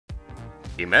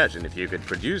Imagine if you could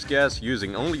produce gas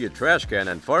using only a trash can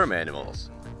and farm animals.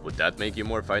 Would that make you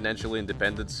more financially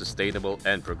independent, sustainable,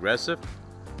 and progressive?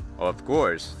 Of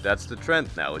course, that's the trend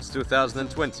now. It's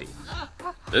 2020.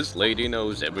 This lady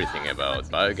knows everything about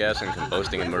biogas and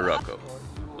composting in Morocco.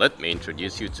 Let me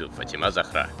introduce you to Fatima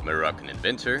Zahra, Moroccan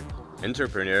inventor,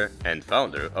 entrepreneur, and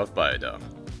founder of Biodome.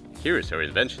 Here is her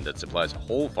invention that supplies a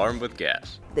whole farm with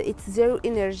gas. It's zero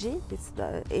energy.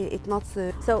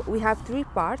 So we have three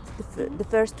parts. The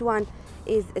first one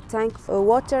is a tank for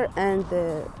water and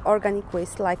organic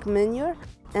waste like manure.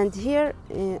 And here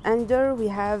under we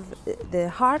have the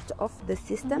heart of the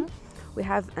system. We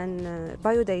have a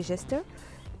biodigester.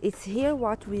 It's here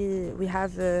what we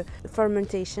have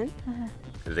fermentation.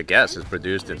 The gas is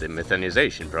produced in the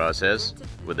methanization process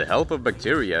with the help of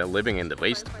bacteria living in the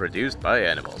waste produced by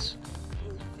animals.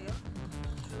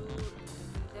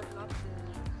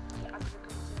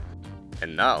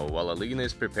 And now, while Alina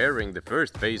is preparing the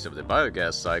first phase of the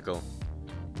biogas cycle,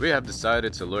 we have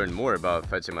decided to learn more about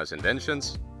Fatima's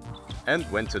inventions and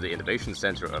went to the Innovation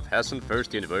Center of Hassan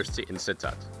First University in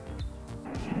Settat.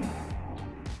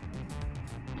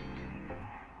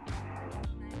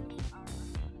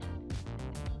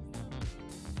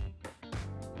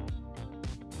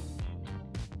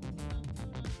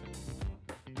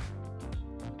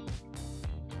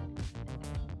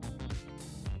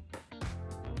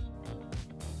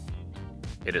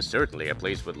 It is certainly a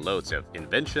place with loads of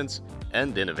inventions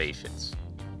and innovations.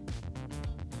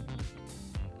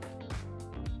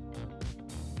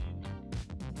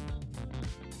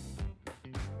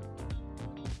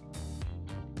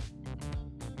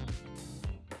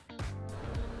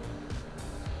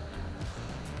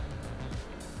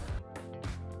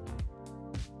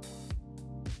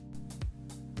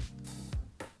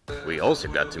 We also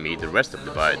got to meet the rest of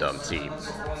the Biodome team.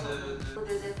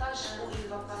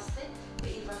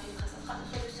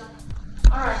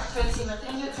 Alright, Fatima,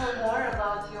 can you tell more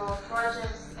about your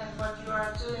projects and what you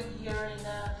are doing here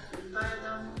in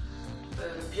Biodome?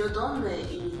 Biodome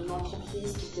est une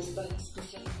entreprise qui s'est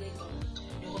spécialisée dans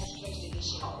le recyclage des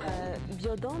déchets.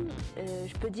 Biodome,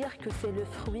 je peux dire que c'est le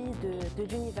fruit de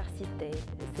l'université.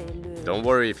 Don't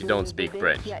worry if you don't speak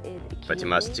French.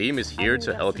 Fatima's team is here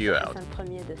to help you out.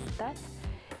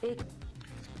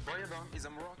 Biodome is a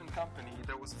Moroccan company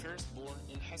that was first born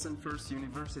in Hassan First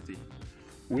University.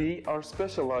 We are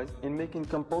specialized in making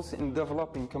composting and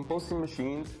developing composting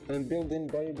machines and building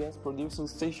biogas producing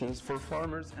stations for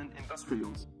farmers and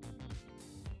industrials.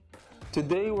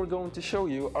 Today we're going to show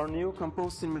you our new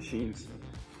composting machines.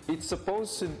 It's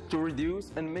supposed to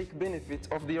reduce and make benefit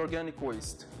of the organic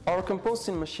waste. Our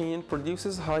composting machine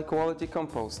produces high quality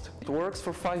compost. It works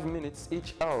for 5 minutes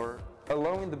each hour,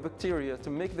 allowing the bacteria to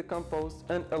make the compost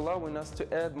and allowing us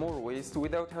to add more waste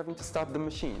without having to stop the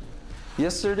machine.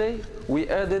 Yesterday, we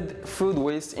added food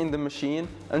waste in the machine,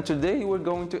 and today we're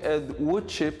going to add wood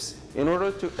chips in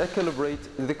order to equilibrate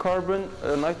the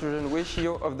carbon-nitrogen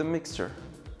ratio of the mixture.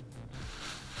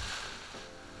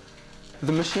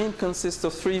 The machine consists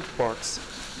of three parts.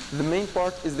 The main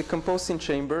part is the composting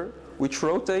chamber, which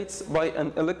rotates by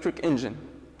an electric engine.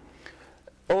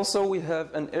 Also, we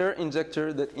have an air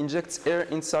injector that injects air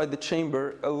inside the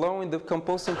chamber, allowing the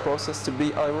composting process to be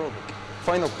aerobic.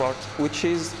 Final part, which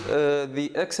is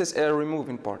the excess air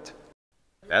removing part.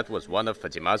 That was one of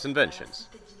Fatima's inventions.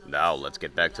 Now let's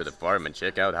get back to the farm and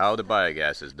check out how the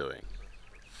biogas is doing.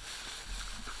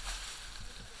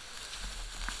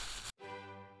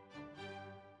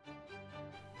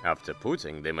 After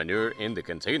putting the manure in the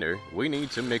container, we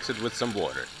need to mix it with some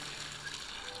water.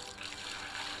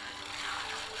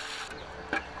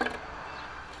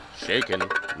 Shaken,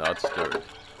 not stirred.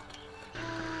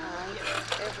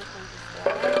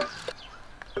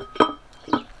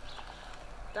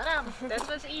 That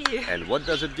was easy. And what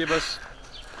does it give us?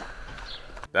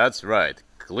 That's right,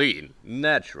 clean,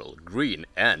 natural, green,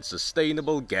 and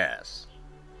sustainable gas.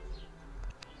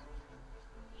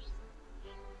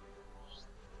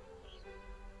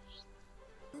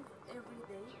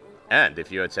 And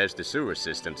if you attach the sewer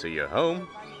system to your home,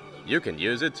 you can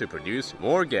use it to produce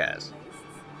more gas.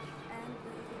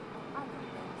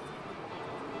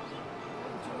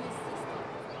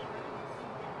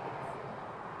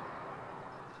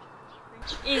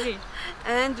 Easy.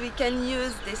 And we can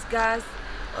use this gas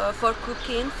for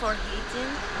cooking, for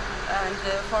heating, and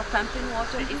for pumping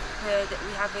water if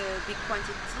we have a big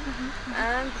quantity.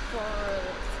 And for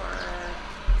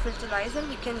fertilizer,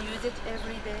 we can use it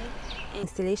every day.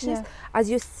 Installations, as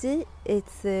you see,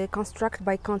 it's constructed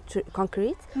by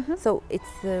concrete, so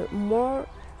it's more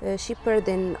cheaper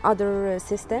than other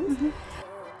systems.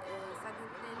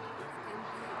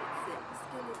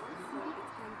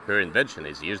 Her invention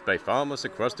is used by farmers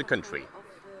across the country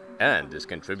and is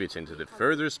contributing to the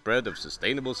further spread of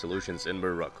sustainable solutions in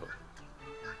Morocco.